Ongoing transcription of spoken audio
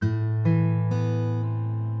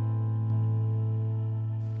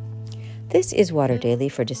This is Water Daily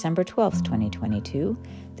for December 12th, 2022.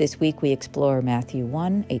 This week we explore Matthew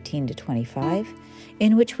 1, 18-25,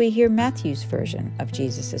 in which we hear Matthew's version of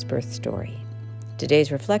Jesus' birth story.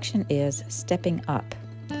 Today's reflection is Stepping Up.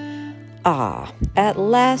 At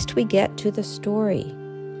last we get to the story.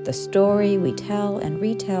 The story we tell and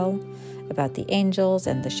retell about the angels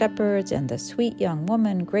and the shepherds and the sweet young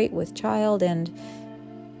woman great with child and...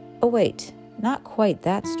 Oh wait, not quite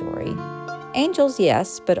that story. Angels,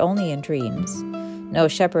 yes, but only in dreams. No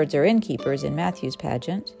shepherds or innkeepers in Matthew's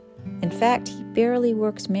pageant. In fact, he barely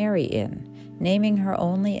works Mary in, naming her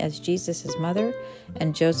only as Jesus' mother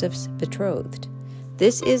and Joseph's betrothed.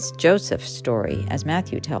 This is Joseph's story, as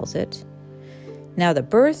Matthew tells it. Now the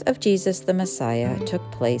birth of Jesus the Messiah took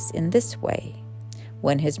place in this way.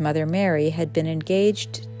 When his mother Mary had been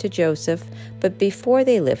engaged to Joseph, but before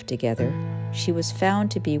they lived together, she was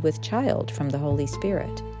found to be with child from the Holy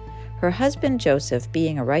Spirit. Her husband Joseph,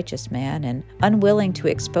 being a righteous man and unwilling to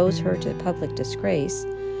expose her to public disgrace,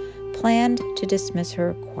 planned to dismiss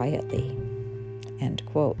her quietly. End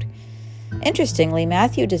quote. Interestingly,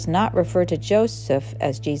 Matthew does not refer to Joseph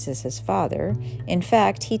as Jesus' father. In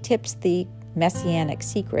fact, he tips the messianic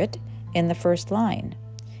secret in the first line.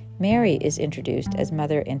 Mary is introduced as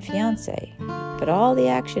mother and fiancée, but all the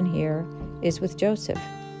action here is with Joseph,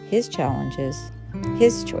 his challenges,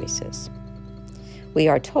 his choices. We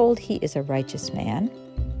are told he is a righteous man,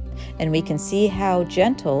 and we can see how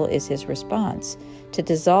gentle is his response to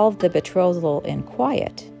dissolve the betrothal in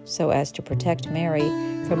quiet so as to protect Mary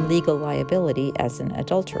from legal liability as an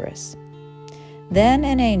adulteress. Then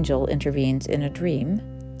an angel intervenes in a dream,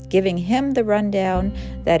 giving him the rundown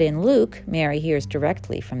that in Luke, Mary hears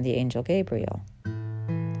directly from the angel Gabriel.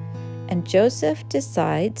 And Joseph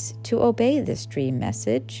decides to obey this dream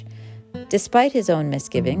message, despite his own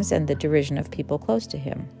misgivings and the derision of people close to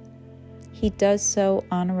him. He does so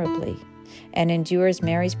honorably and endures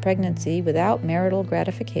Mary's pregnancy without marital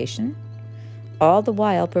gratification, all the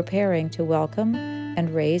while preparing to welcome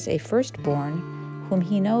and raise a firstborn whom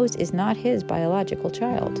he knows is not his biological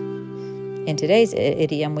child. In today's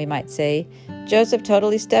idiom, we might say, Joseph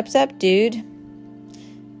totally steps up, dude.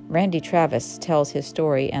 Randy Travis tells his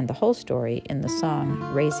story and the whole story in the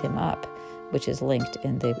song Raise Him Up, which is linked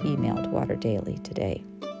in the emailed Water Daily today.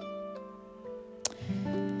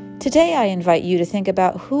 Today, I invite you to think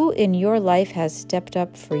about who in your life has stepped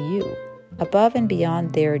up for you, above and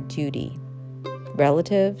beyond their duty.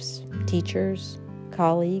 Relatives, teachers,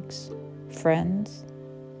 colleagues, friends.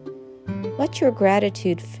 Let your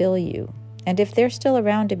gratitude fill you, and if they're still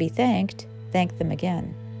around to be thanked, thank them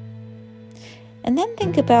again. And then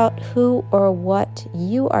think about who or what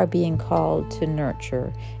you are being called to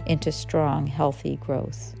nurture into strong, healthy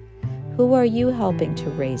growth. Who are you helping to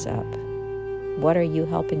raise up? What are you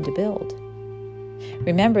helping to build?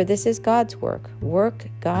 Remember, this is God's work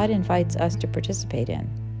God invites us to participate in.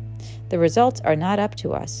 The results are not up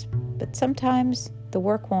to us, but sometimes the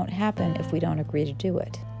work won't happen if we don't agree to do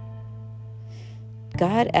it.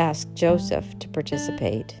 God asked Joseph to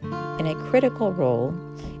participate in a critical role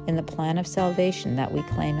in the plan of salvation that we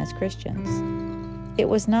claim as Christians. It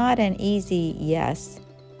was not an easy yes,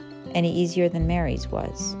 any easier than Mary's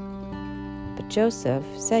was. But Joseph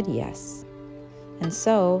said yes, and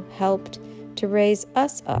so helped to raise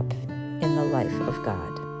us up in the life of God.